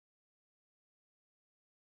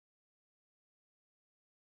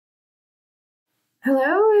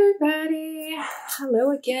Hello, everybody.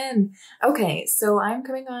 Hello again. Okay, so I'm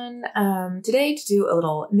coming on today to do a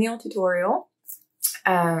little nail tutorial.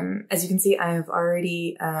 As you can see, I have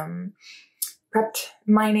already prepped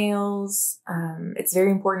my nails. It's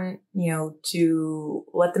very important, to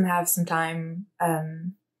let them have some time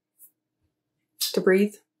to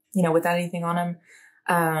breathe, without anything on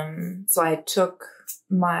them. So I took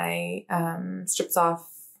my strips off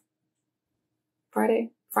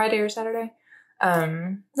Friday or Saturday.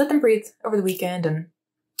 Let them breathe over the weekend, and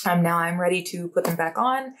now I'm ready to put them back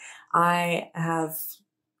on. I have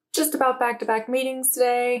just about back-to-back meetings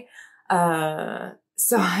today.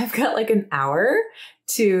 So I've got like an hour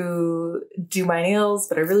to do my nails,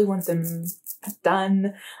 but I really want them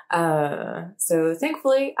done. So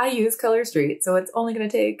thankfully I use Color Street, so it's only going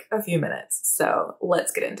to take a few minutes. So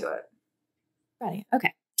let's get into it. Ready.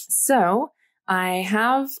 Okay. So I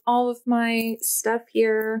have all of my stuff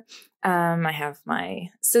here. I have my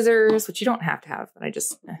scissors, which you don't have to have, but I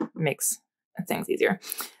just makes things easier.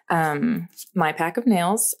 My pack of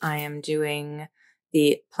nails. I am doing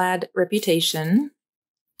the Plaid Reputation,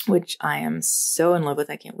 which I am so in love with.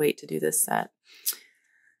 I can't wait to do this set.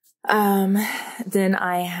 Then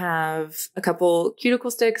I have a couple cuticle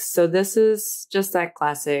sticks. So this is just that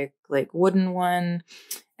classic like wooden one.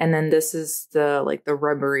 And then this is the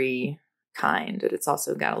rubbery kind. It's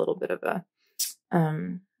also got a little bit of a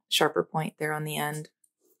sharper point there on the end.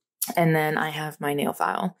 And then I have my nail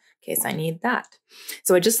file in case I need that.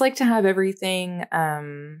 So I just like to have everything,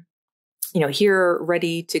 here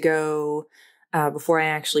ready to go before I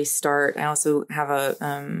actually start. I also have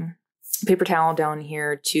a paper towel down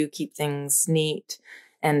here to keep things neat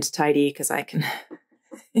and tidy because I can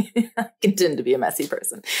I can tend to be a messy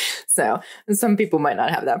person. So some people might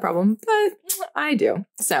not have that problem, but I do.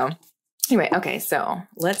 So anyway, okay, so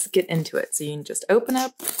let's get into it. So you can just open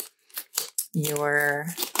up your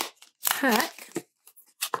pack.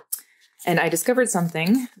 And I discovered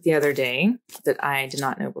something the other day that I did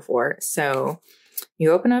not know before. So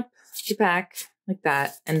you open up your pack like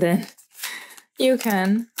that, and then you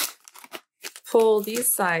can pull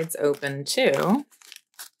these sides open too.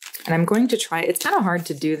 And I'm going to try, it's kind of hard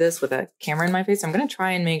to do this with a camera in my face. I'm going to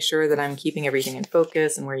try and make sure that I'm keeping everything in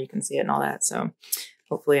focus and where you can see it and all that. So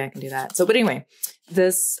hopefully I can do that. So, but anyway,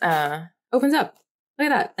 this opens up.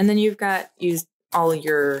 Look at that. And then you've got used all of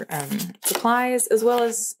your supplies as well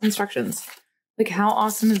as instructions. Like, how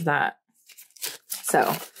awesome is that?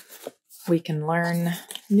 So we can learn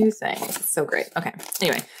new things. It's so great. Okay.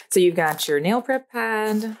 Anyway, so you've got your nail prep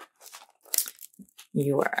pad,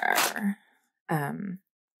 your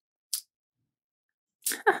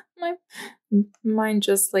mine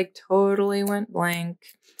just like totally went blank.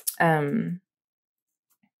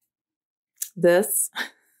 This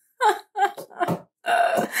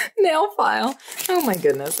nail file. Oh my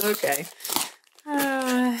goodness. Okay.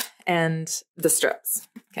 And the strips.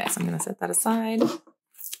 Okay, so I'm going to set that aside.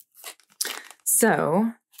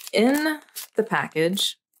 So in the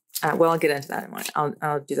package, well, I'll get into that in a moment.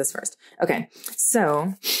 I'll do this first. Okay,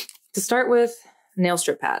 so to start with, nail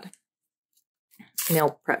strip pad.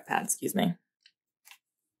 Nail prep pad, excuse me.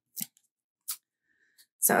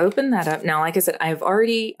 So open that up. Now, like I said, I've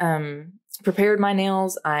already prepared my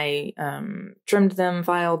nails. I trimmed them,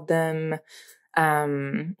 filed them,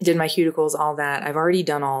 did my cuticles, all that. I've already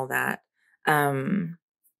done all that. And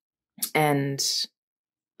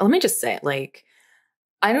let me just say, like,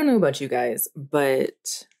 I don't know about you guys,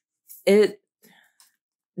 but it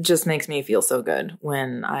just makes me feel so good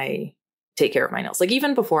when I take care of my nails. Like,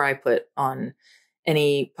 even before I put on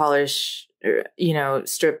any polish, or,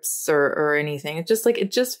 strips or anything, it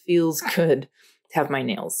just feels good to have my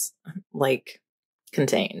nails like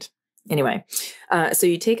contained. Anyway, so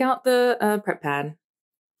you take out the prep pad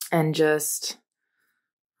and just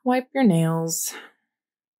wipe your nails.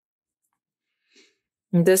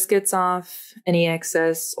 And this gets off any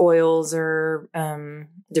excess oils or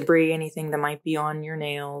debris, anything that might be on your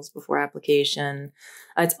nails before application.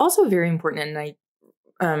 It's also very important, and I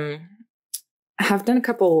have done a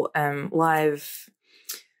couple live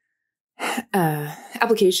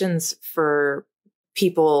applications for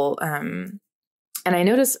people, and I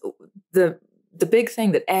notice the big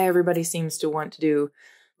thing that everybody seems to want to do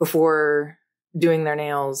before doing their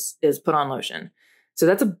nails is put on lotion. So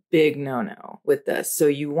that's a big no-no with this. So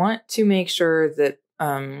you want to make sure that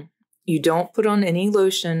you don't put on any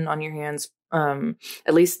lotion on your hands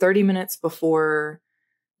at least 30 minutes before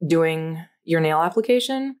doing your nail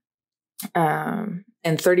application, and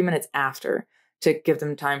 30 minutes after, to give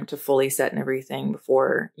them time to fully set and everything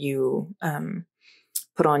before you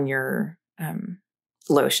put on your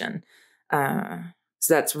lotion.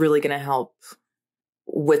 So that's really going to help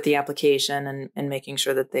with the application and making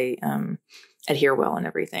sure that they adhere well and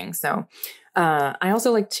everything. So I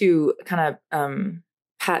also like to kind of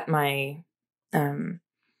pat my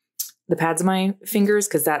the pads of my fingers,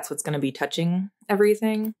 because that's what's going to be touching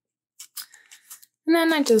everything. And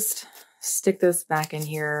then I just stick this back in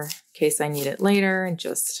here in case I need it later, and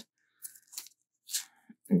just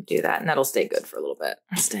do that, and that'll stay good for a little bit.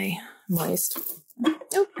 Stay moist.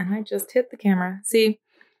 Oh, and I just hit the camera. See,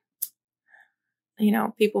 you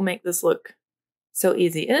know, people make this look so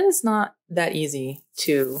easy. It is not that easy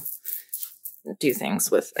to do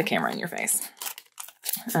things with a camera in your face.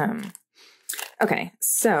 Okay,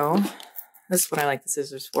 so this is what I like the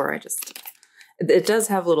scissors for. It does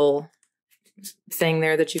have a little thing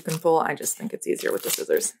there that you can pull. I just think it's easier with the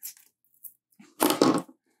scissors.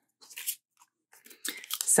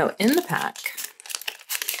 So in the pack,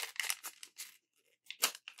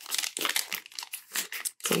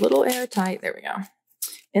 it's a little airtight. There we go.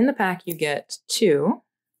 In the pack, you get 2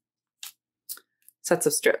 sets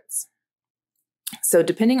of strips. So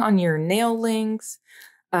depending on your nail length,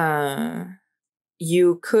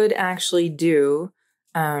 you could actually do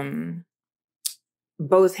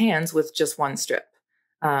both hands with just 1 strip,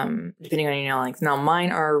 depending on your nail length. Now,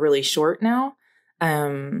 mine are really short now.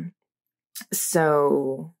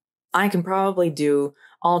 So I can probably do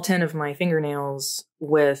all 10 of my fingernails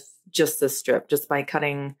with just this strip, just by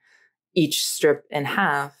cutting each strip in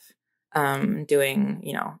half, doing,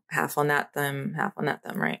 you know, half on that thumb, half on that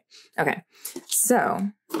thumb, right? Okay.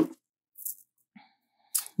 So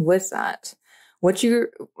with that, what you're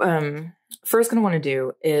first going to want to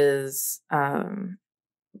do is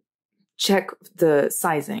check the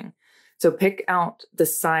sizing. So pick out the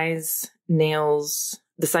size nails,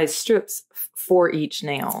 the size strips for each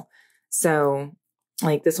nail. So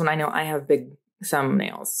like this one, I know I have big thumb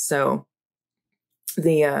nails. So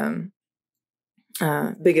the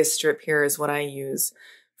biggest strip here is what I use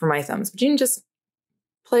for my thumbs. But you can just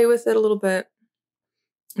play with it a little bit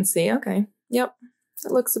and see, okay, yep,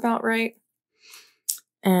 that looks about right.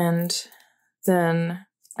 And then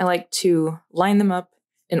I like to line them up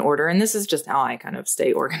in order. And this is just how I kind of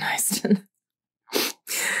stay organized.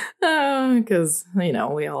 Because, you know,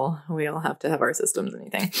 we all have to have our systems and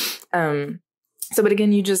anything. So, but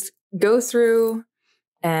again, you just go through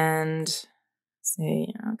and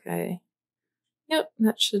say, okay, yep,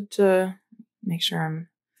 that should make sure I'm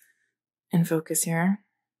in focus here.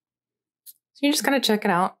 So you just kind of check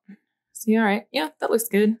it out. See, all right, yeah, that looks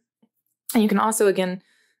good. And you can also, again,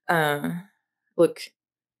 look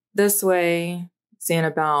this way, seeing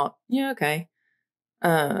about, yeah, okay.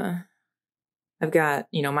 I've got,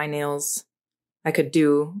 you know, my nails, I could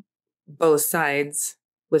do both sides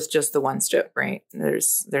with just the 1 strip, right?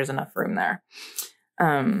 There's enough room there.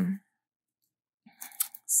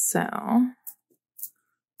 So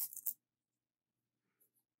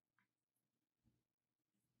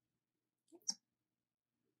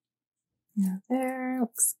yeah, there,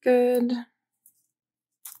 looks good.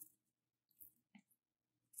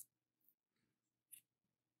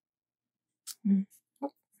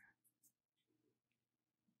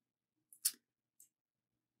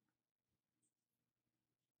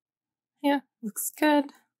 Yeah, looks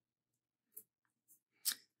good.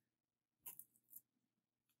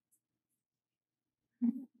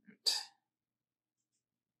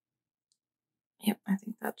 Yep, I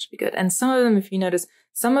think that should be good. And some of them, if you notice,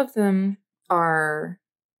 some of them are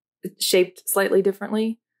shaped slightly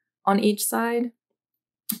differently on each side.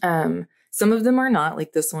 Some of them are not,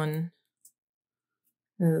 like this one,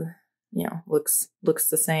 you know, looks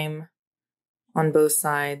the same on both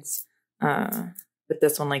sides. But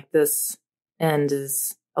this one, like this end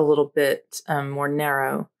is a little bit more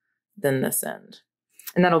narrow than this end.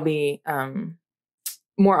 And that'll be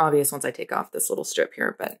more obvious once I take off this little strip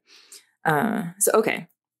here. But so, okay.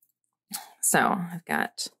 So I've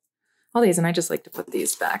got all these, and I just like to put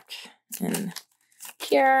these back in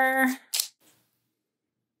here.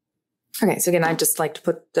 Okay, so again, I just like to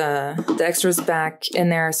put the extras back in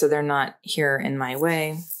there so they're not here in my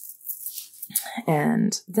way.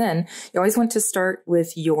 And then you always want to start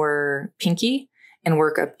with your pinky and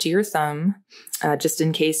work up to your thumb, just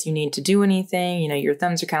in case you need to do anything. You know, your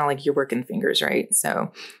thumbs are kind of like your working fingers, right?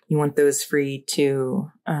 So you want those free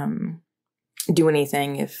to do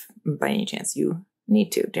anything if by any chance you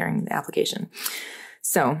need to during the application.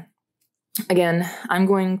 So again, I'm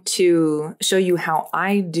going to show you how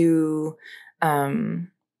I do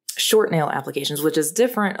short nail applications, which is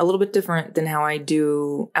different, a little bit different than how I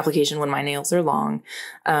do application when my nails are long,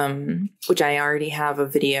 which I already have a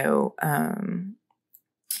video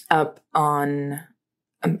up on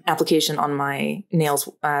application on my nails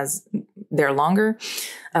as there longer.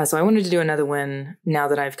 So I wanted to do another one now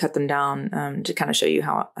that I've cut them down to kind of show you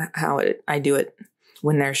how I do it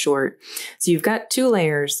when they're short. So you've got 3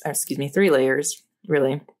 layers,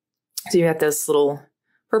 really. So you got this little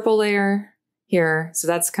purple layer here. So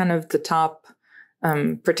that's kind of the top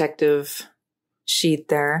protective sheet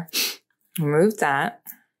there. Remove that.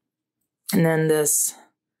 And then this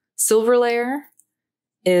silver layer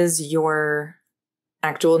is your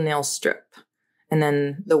actual nail strip. And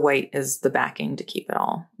then the white is the backing to keep it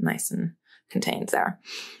all nice and contained there.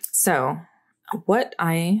 So what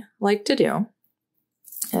I like to do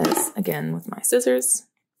is, again, with my scissors,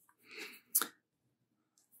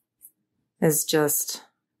 is just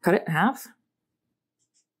cut it in half.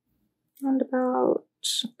 And about,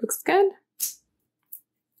 looks good.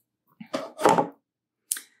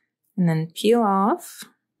 And then peel off.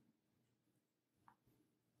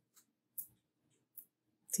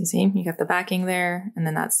 So you see, you got the backing there, and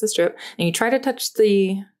then that's the strip. And you try to touch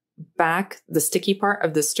the back, the sticky part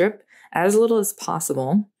of the strip, as little as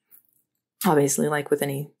possible. Obviously, like with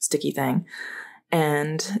any sticky thing.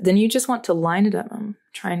 And then you just want to line it up.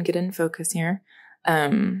 Try and get in focus here.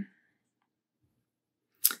 Line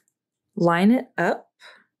it up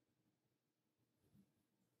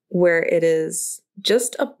where it is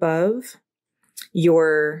just above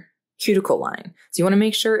your cuticle line. So you want to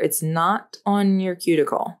make sure it's not on your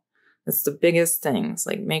cuticle. That's the biggest thing. It's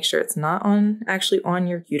like make sure it's not actually on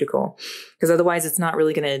your cuticle, because otherwise it's not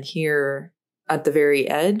really going to adhere at the very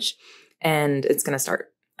edge, and it's going to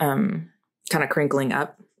start kind of crinkling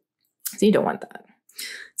up. So you don't want that.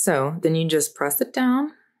 So then you just press it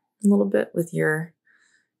down a little bit with your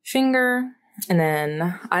finger. And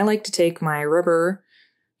then I like to take my rubber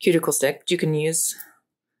cuticle stick. You can use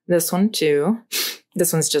this one too.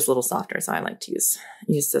 This one's just a little softer, so I like to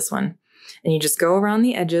use this one. And you just go around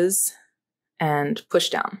the edges and push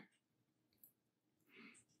down.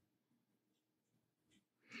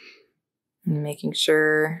 And making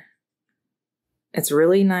sure it's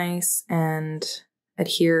really nice and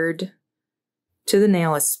adhered to the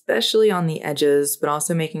nail, especially on the edges, but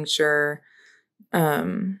also making sure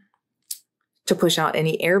to push out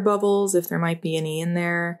any air bubbles if there might be any in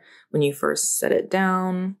there when you first set it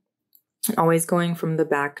down. Always going from the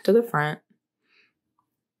back to the front.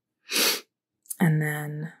 And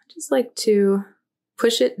then just like to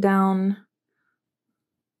push it down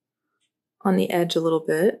on the edge a little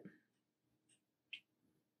bit.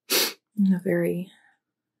 The very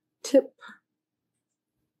tip.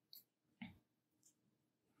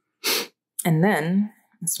 And then,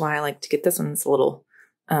 that's why I like to get this one. It's a little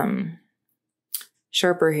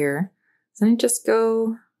sharper here. So then you just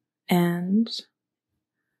go and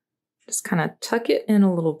just kind of tuck it in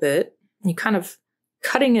a little bit. You kind of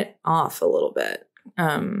cutting it off a little bit.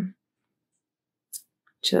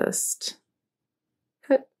 Just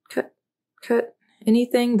cut, cut, cut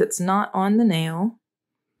anything that's not on the nail.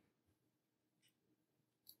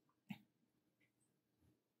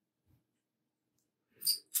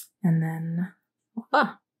 And then,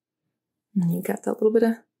 voila. And you got that little bit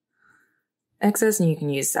of excess, and you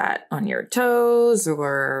can use that on your toes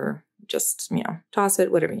or just, toss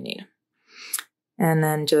it, whatever you need. And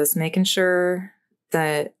then just making sure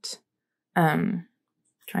that, trying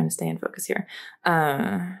to stay in focus here,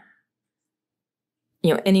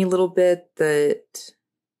 any little bit that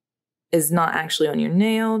is not actually on your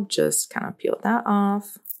nail, just kind of peel that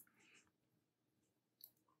off.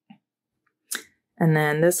 And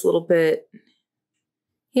then this little bit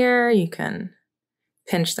here, you can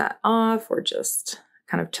pinch that off or just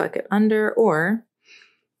kind of tuck it under, or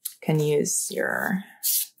can use your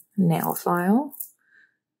nail file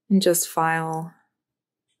and just file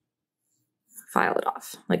it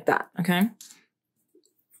off like that, okay?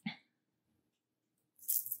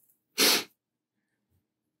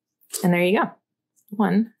 And there you go.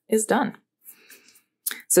 One is done.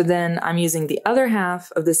 So then I'm using the other half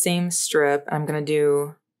of the same strip. I'm going to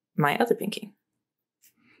do my other pinky.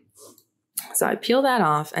 So I peel that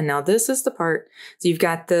off, and now this is the part. So you've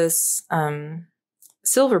got this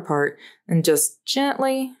silver part, and just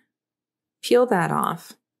gently peel that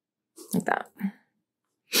off like that.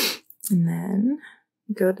 And then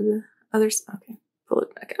go to the other side. Okay, pull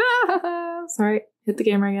it back. Sorry, hit the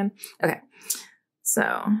camera again. Okay,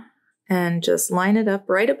 so, and just line it up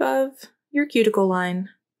right above your cuticle line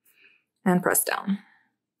and press down.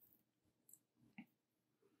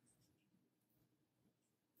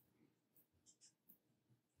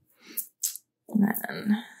 And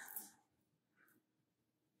then,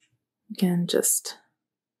 again, just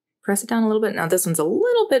press it down a little bit. Now this one's a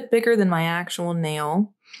little bit bigger than my actual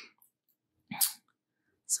nail,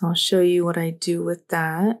 so I'll show you what I do with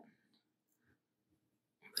that.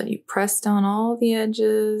 So you press down all the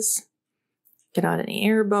edges, get out any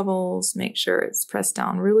air bubbles, make sure it's pressed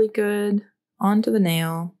down really good onto the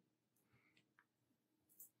nail.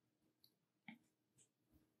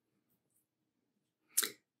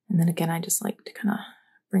 And then again, I just like to kind of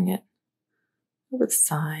bring it over the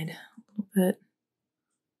side a little bit.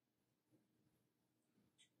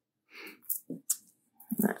 And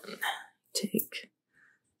then take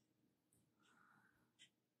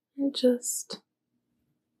and just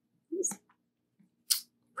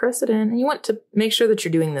press it in. And you want to make sure that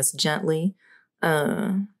you're doing this gently.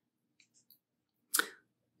 You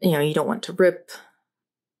know, you don't want to rip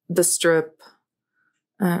the strip.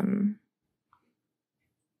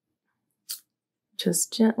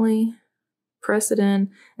 Just gently press it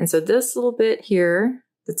in. And so this little bit here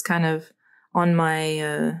that's kind of on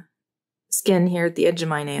my skin here at the edge of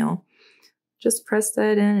my nail, just press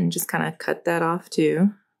that in and just kind of cut that off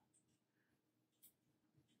too.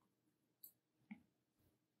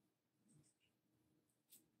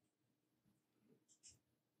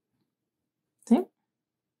 See?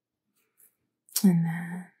 And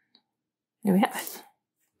then here we have it.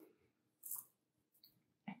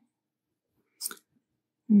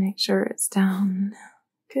 Make sure it's down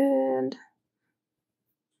good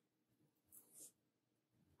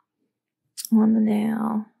on the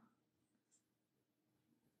nail.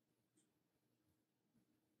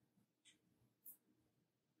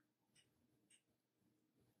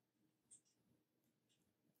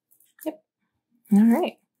 Yep. All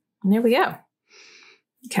right. And there we go.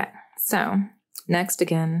 Okay. So next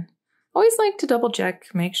again, always like to double check,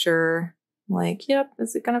 make sure like, yep,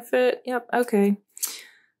 is it going to fit? Yep. Okay.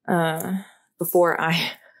 Before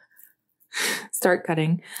I start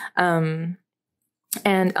cutting. And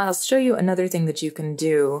I'll show you another thing that you can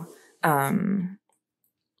do.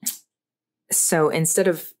 So instead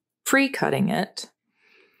of pre-cutting it,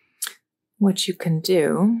 what you can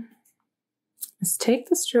do is take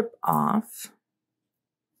the strip off.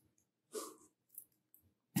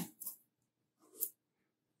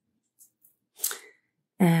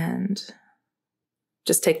 And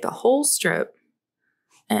just take the whole strip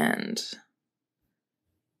and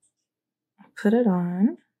put it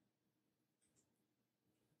on.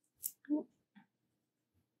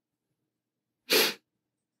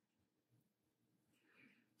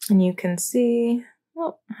 And you can see,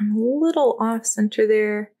 oh, I'm a little off center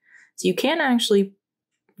there. So you can actually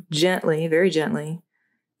gently, very gently,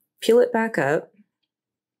 peel it back up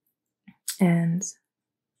and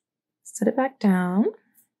set it back down.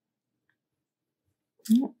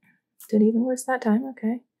 Oh, did even worse that time,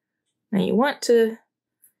 okay. Now you want to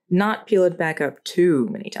not peel it back up too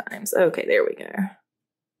many times. Okay, there we go.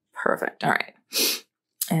 Perfect, all right.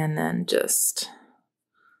 And then just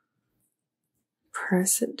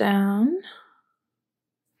press it down.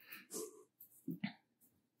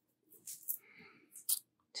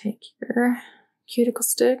 Take your cuticle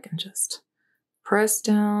stick and just press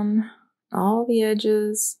down all the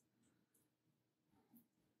edges.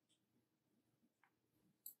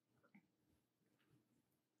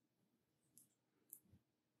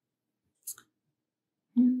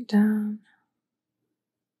 And down.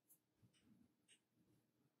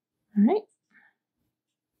 All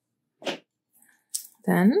right.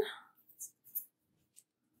 Then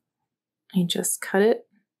you just cut it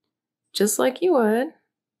just like you would.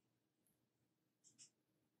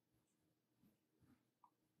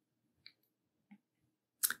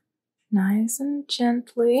 Nice and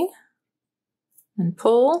gently. And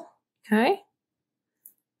pull, okay?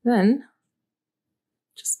 Then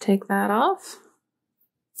just take that off.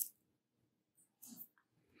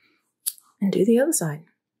 And do the other side.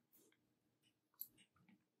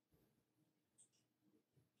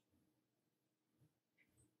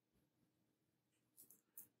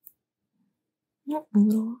 Yep, a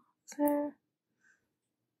little there.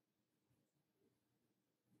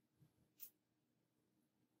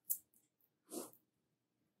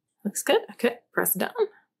 Looks good. Okay, press down.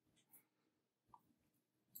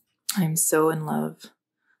 I'm so in love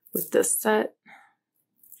with this set.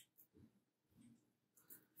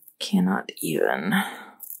 Cannot even.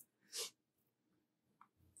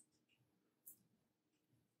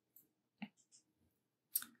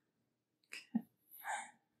 Okay.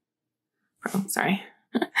 Oh, sorry.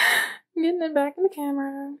 Getting it back in the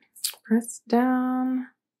camera. Press down.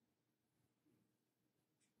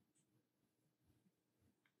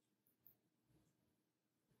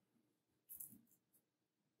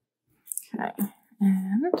 Okay,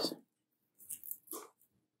 and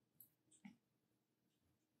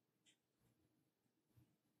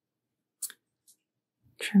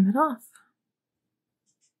trim it off.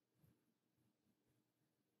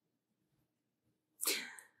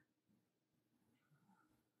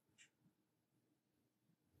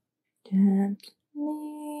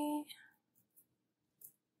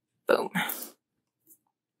 Boom.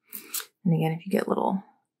 And again, if you get little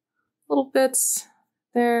bits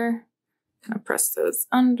there, kind of press those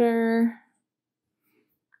under,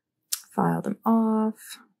 file them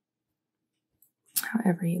off,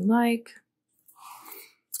 however you like.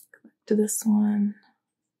 Go back to this one.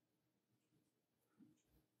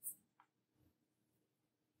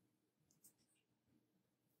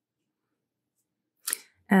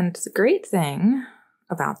 And the great thing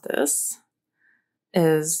about this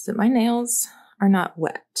is that my nails are not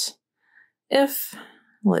wet. If,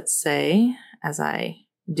 let's say, as I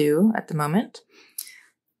do at the moment,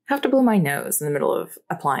 have to blow my nose in the middle of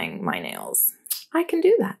applying my nails, I can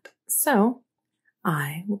do that. So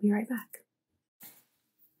I will be right back.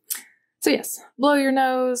 So yes, blow your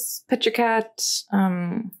nose, pet your cat,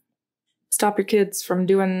 stop your kids from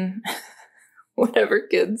doing whatever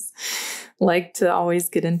kids like to always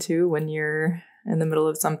get into when you're in the middle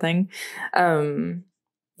of something.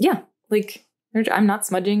 Yeah, like I'm not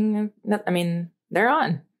smudging. I mean, they're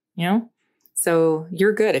on, you know? So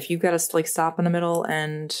you're good. If you've got to like stop in the middle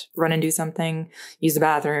and run and do something, use the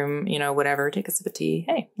bathroom, you know, whatever, take a sip of tea.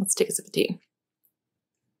 Hey, let's take a sip of tea.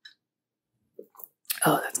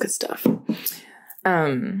 Oh, that's good stuff.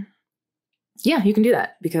 Yeah, you can do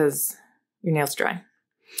that because your nails dry.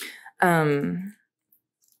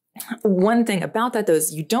 One thing about that though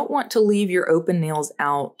is you don't want to leave your open nails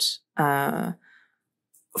out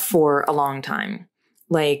for a long time.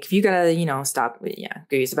 Like if you gotta, you know, stop, yeah,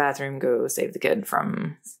 go use the bathroom, go save the kid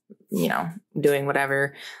from, you know, doing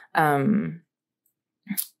whatever. You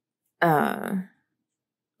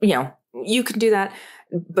know, you can do that,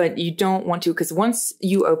 but you don't want to, because once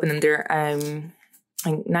you open them, they're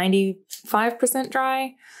like 95%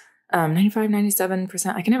 dry, 95,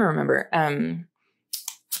 97%. I can never remember.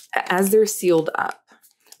 As they're sealed up.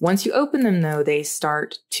 Once you open them, though, they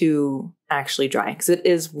start to actually dry because it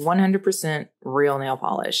is 100% real nail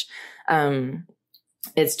polish.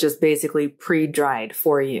 It's just basically pre-dried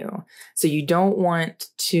for you. So you don't want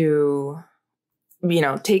to, you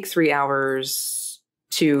know, take 3 hours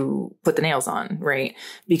to put the nails on, right?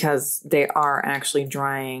 Because they are actually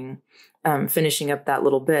drying, finishing up that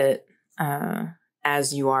little bit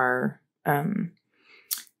as you are, you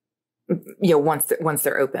know, once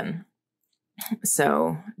they're open.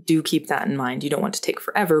 So do keep that in mind. You don't want to take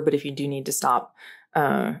forever, but if you do need to stop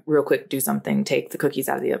real quick, do something, take the cookies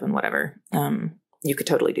out of the oven, whatever, you could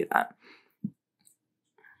totally do that.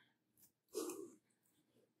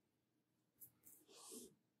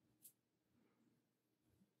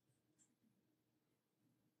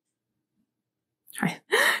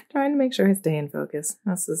 Trying to make sure I stay in focus.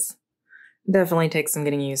 This is definitely takes some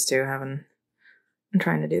getting used to I'm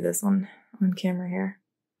trying to do this on camera here.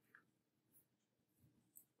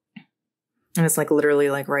 And it's like literally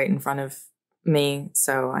like right in front of me.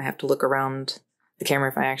 So I have to look around the camera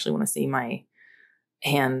if I actually want to see my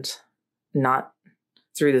hand not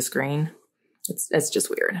through the screen. It's just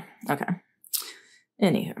weird. Okay.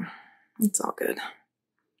 Anywho, it's all good.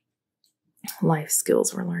 Life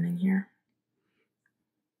skills we're learning here.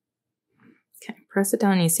 Okay, press it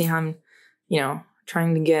down and you see how I'm, you know,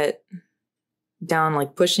 trying to get down,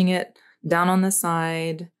 like pushing it down on the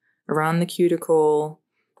side, around the cuticle,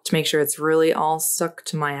 to make sure it's really all stuck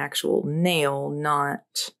to my actual nail,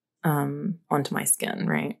 not onto my skin,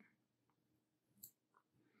 right?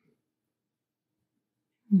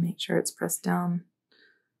 Make sure it's pressed down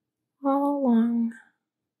all along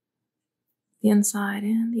the inside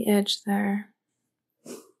and the edge there.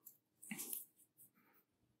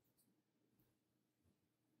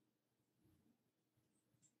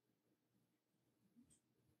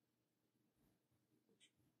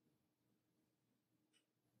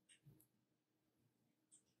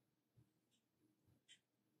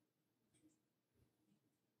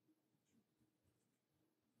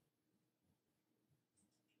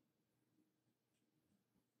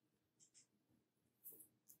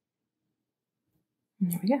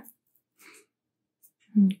 There we go.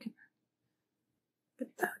 You can put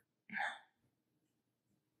that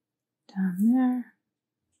down there.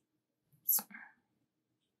 So.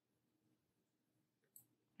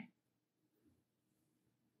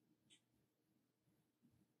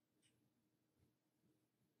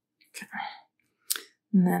 Okay.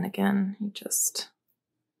 And then again, you just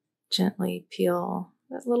gently peel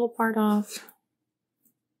that little part off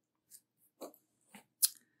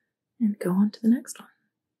and go on to the next one.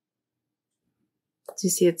 So you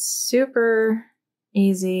see it's super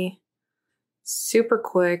easy, super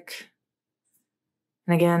quick.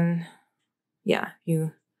 And again, yeah,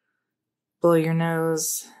 you blow your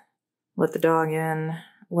nose, let the dog in,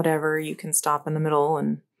 whatever, you can stop in the middle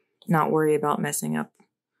and not worry about messing up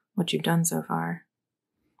what you've done so far.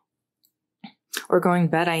 Or going to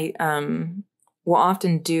bed, I will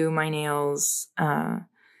often do my nails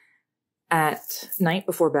at night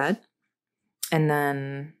before bed. And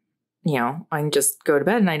then, I can just go to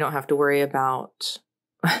bed and I don't have to worry about,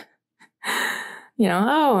 oh,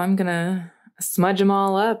 I'm going to smudge them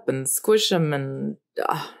all up and squish them and,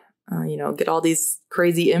 get all these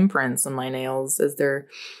crazy imprints on my nails as they're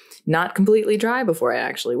not completely dry before I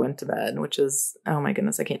actually went to bed, which is, oh my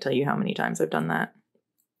goodness, I can't tell you how many times I've done that.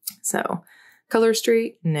 So Color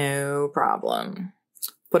Street, no problem.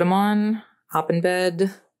 Put them on, hop in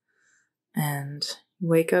bed, and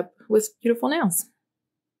wake up with beautiful nails.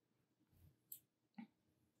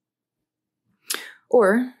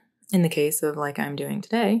 Or in the case of like I'm doing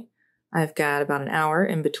today, I've got about an hour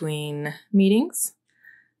in between meetings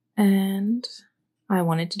and I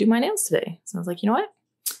wanted to do my nails today. So I was like, you know what?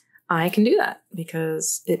 I can do that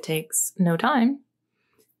because it takes no time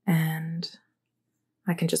and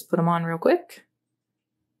I can just put them on real quick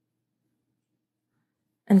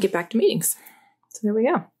and get back to meetings. So there we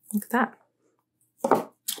go. Look at that.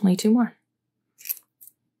 Only 2 more.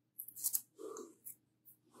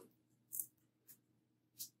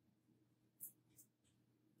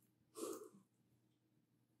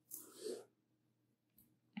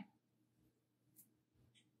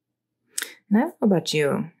 And I don't know about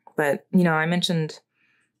you, but, I mentioned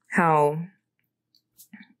how,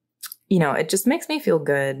 it just makes me feel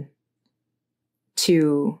good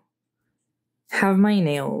to have my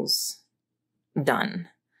nails done.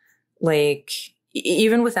 Like,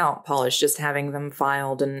 even without polish, just having them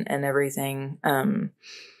filed and everything,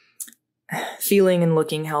 feeling and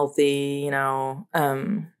looking healthy,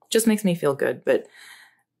 just makes me feel good. But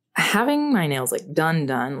having my nails like done,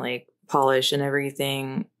 like polish and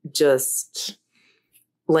everything, just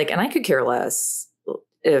like, and I could care less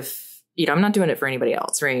if, I'm not doing it for anybody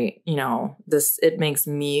else, right? It makes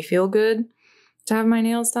me feel good to have my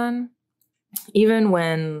nails done. Even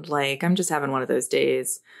when like, I'm just having one of those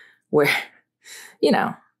days where,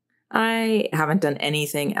 I haven't done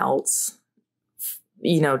anything else,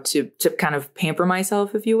 to kind of pamper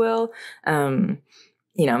myself, if you will.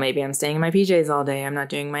 Maybe I'm staying in my PJs all day. I'm not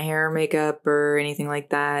doing my hair or makeup or anything like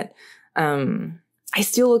that. I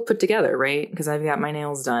still look put together, right? Because I've got my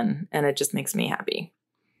nails done and it just makes me happy.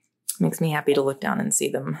 It makes me happy to look down and see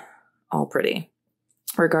them all pretty,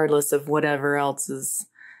 regardless of whatever else is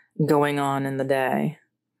going on in the day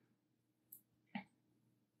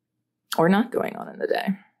or not going on in the day.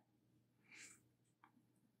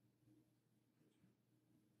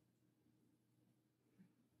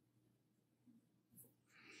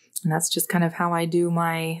 And that's just kind of how I do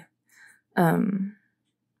my,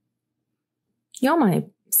 my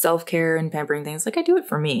self-care and pampering things. Like I do it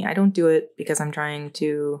for me. I don't do it because I'm trying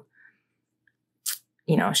to,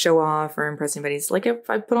 show off or impress anybody. It's like if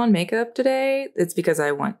I put on makeup today, it's because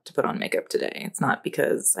I want to put on makeup today. It's not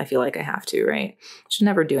because I feel like I have to, right? Should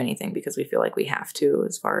never do anything because we feel like we have to,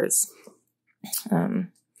 as far as,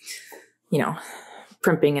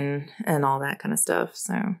 primping and all that kind of stuff.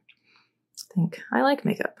 So I think I like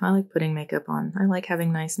makeup. I like putting makeup on. I like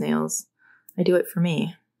having nice nails. I do it for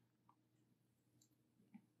me.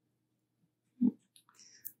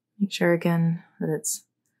 Make sure again that it's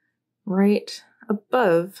right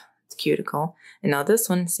above the cuticle. And now this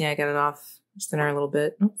one, see, I got it off center a little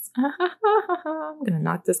bit. Oops. I'm going to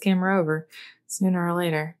knock this camera over sooner or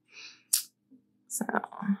later. So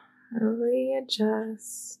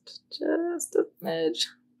readjust just a smidge.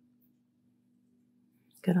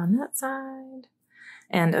 Good on that side.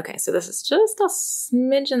 And okay, so this is just a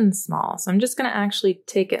smidgen small. So I'm just going to actually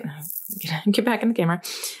take it, get back in the camera,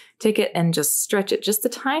 take it and just stretch it just the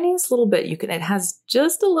tiniest little bit. It has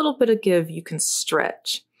just a little bit of give you can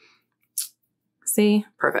stretch. See?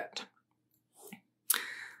 Perfect.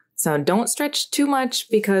 So don't stretch too much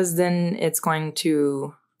because then it's going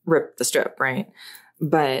to rip the strip, right?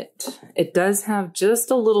 But it does have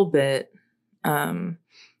just a little bit of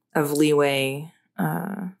leeway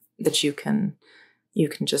that you can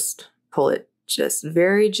just pull it just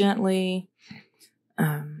very gently,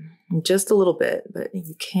 just a little bit, but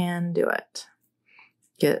you can do it.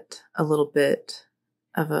 Get a little bit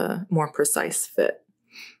of a more precise fit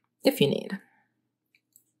if you need.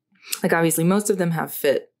 Like obviously most of them have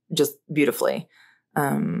fit just beautifully,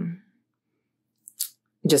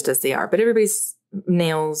 just as they are, but everybody's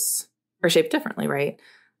nails are shaped differently, right?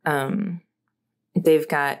 They've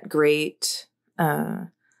got great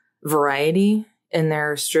variety in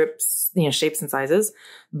their strips, shapes and sizes,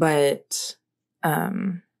 but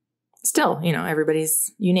still,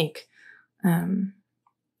 everybody's unique.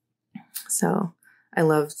 So I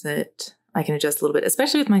love that I can adjust a little bit,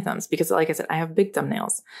 especially with my thumbs, because like I said, I have big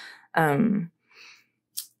thumbnails.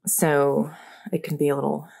 So it can be a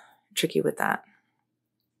little tricky with that.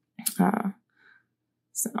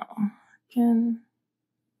 So again,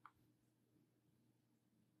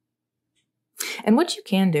 and what you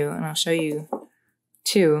can do, and I'll show you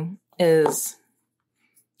too, is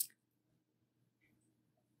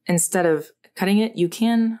instead of cutting it, you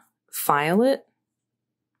can file it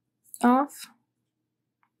off.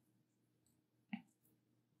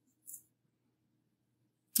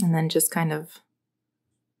 And then just kind of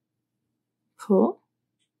pull.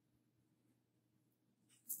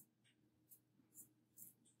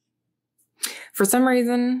 For some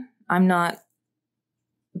reason, I'm not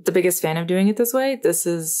the biggest fan of doing it this way. This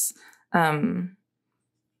is, you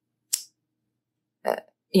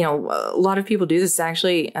know, a lot of people do this.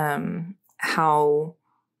 Actually, how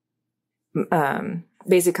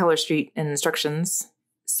basic color street instructions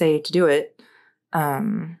say to do it.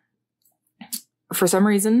 For some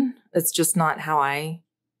reason, it's just not how I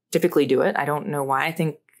typically do it. I don't know why. I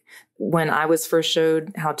think when I was first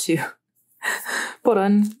showed how to put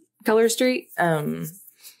on color street,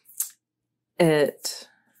 it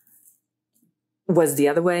was the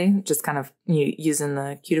other way, just kind of using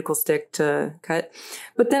the cuticle stick to cut.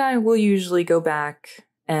 But then I will usually go back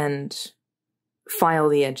and file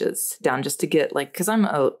the edges down just to get like, because I'm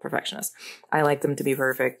a perfectionist. I like them to be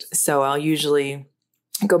perfect. So I'll usually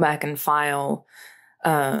go back and file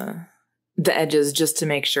the edges just to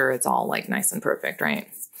make sure it's all like nice and perfect, right?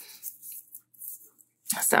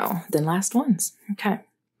 So then last ones. Okay.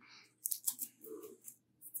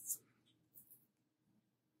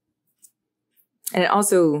 And it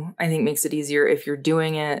also, I think, makes it easier if you're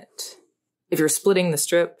doing it, if you're splitting the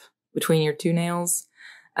strip between your two nails.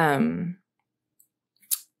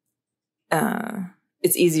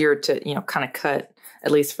 It's easier to, you know, kind of cut,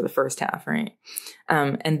 at least for the first half, right?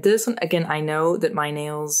 And this one, again, I know that my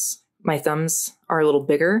nails, my thumbs are a little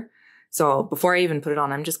bigger. So before I even put it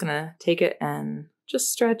on, I'm just going to take it and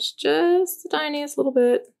just stretch just the tiniest little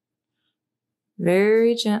bit.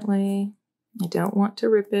 Very gently. I don't want to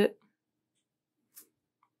rip it.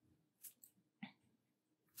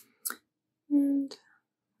 And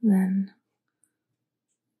then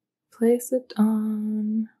place it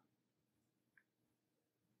on.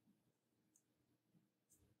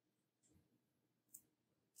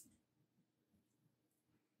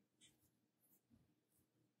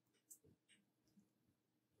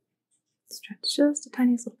 Stretch just the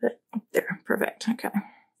tiniest little bit. There, perfect. Okay.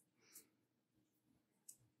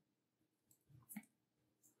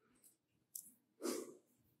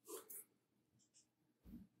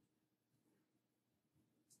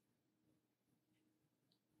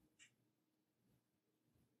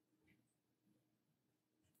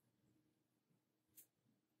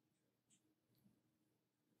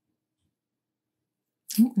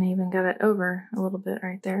 And I even got it over a little bit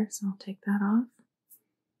right there, so I'll take that off.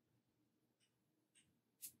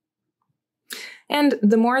 And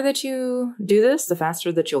the more that you do this, the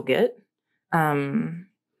faster that you'll get. The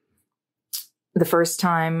first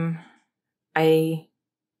time I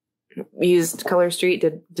used Color Street,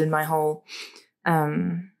 did my whole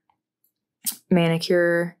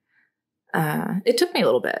manicure, it took me a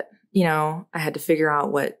little bit. You know, I had to figure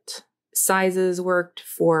out what sizes worked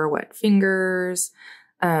for what fingers.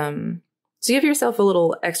 So give yourself a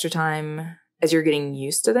little extra time as you're getting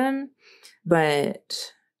used to them.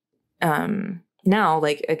 But now,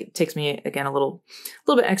 like, it takes me, again, a little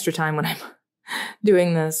bit extra time when I'm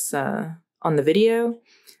doing this on the video.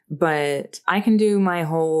 But I can do my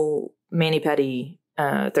whole mani-pedi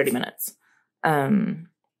 30 minutes. And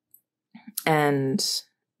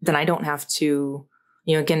then I don't have to,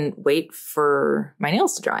 you know, again, wait for my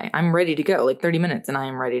nails to dry. I'm ready to go, like 30 minutes, and I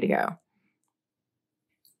am ready to go.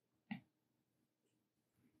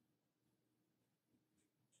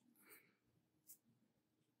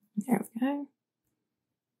 There we go.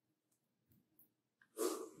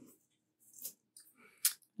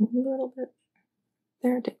 A little bit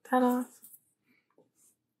there, take that off.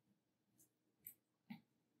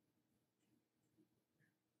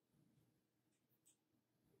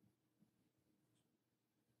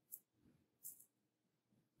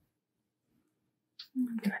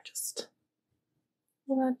 I'm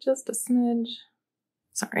gonna just a smidge.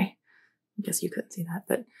 Sorry, I guess you couldn't see that,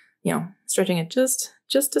 but you know, stretching it just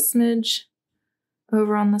a smidge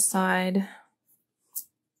over on the side.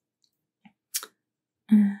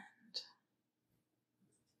 And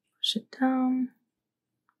push it down.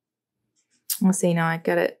 Let's see, now I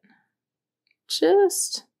got it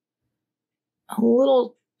just a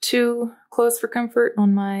little too close for comfort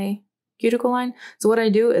on my cuticle line. So what I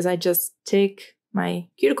do is I just take my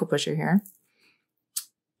cuticle pusher here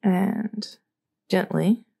and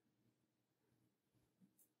gently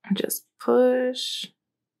just push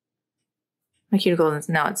my cuticle.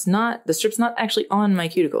 Now it's not, the strip's not actually on my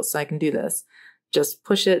cuticle, so I can do this. Just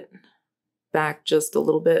push it back just a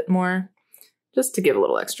little bit more, just to give a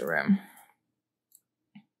little extra room.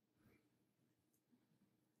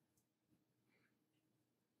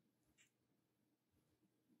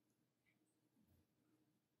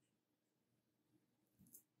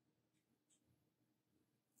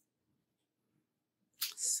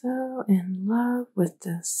 So in love with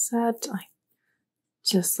this set.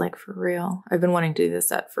 Just like for real. I've been wanting to do this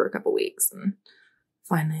set for a couple weeks and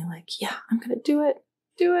finally like, yeah, I'm gonna do it.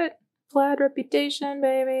 Do it. Plaid reputation,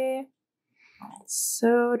 baby.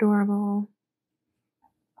 So adorable.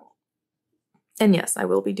 And yes, I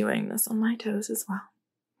will be doing this on my toes as well.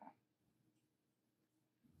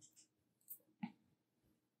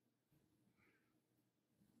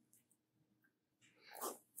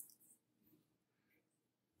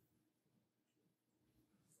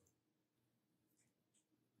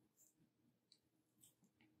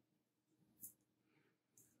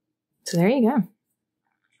 So there you go. And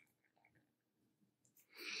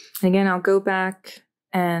again, I'll go back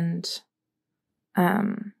and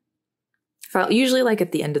usually like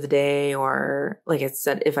at the end of the day, or like I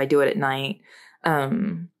said, if I do it at night,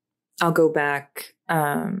 I'll go back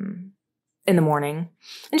in the morning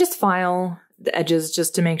and just file the edges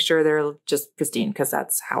just to make sure they're just pristine, because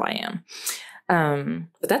that's how I am.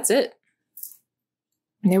 But that's it.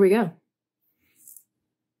 And there we go.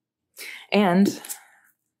 And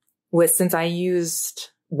since I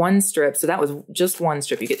used one strip, so that was just one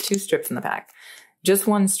strip. You get 2 strips in the pack. Just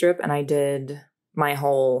one strip, and I did my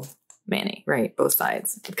whole mani, right? Both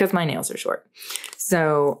sides, because my nails are short.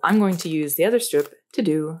 So I'm going to use the other strip to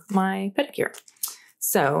do my pedicure.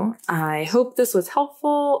 So I hope this was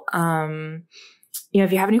helpful.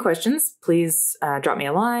 If you have any questions, please drop me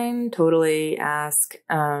a line, totally ask.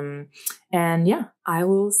 And yeah, I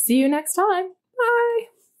will see you next time.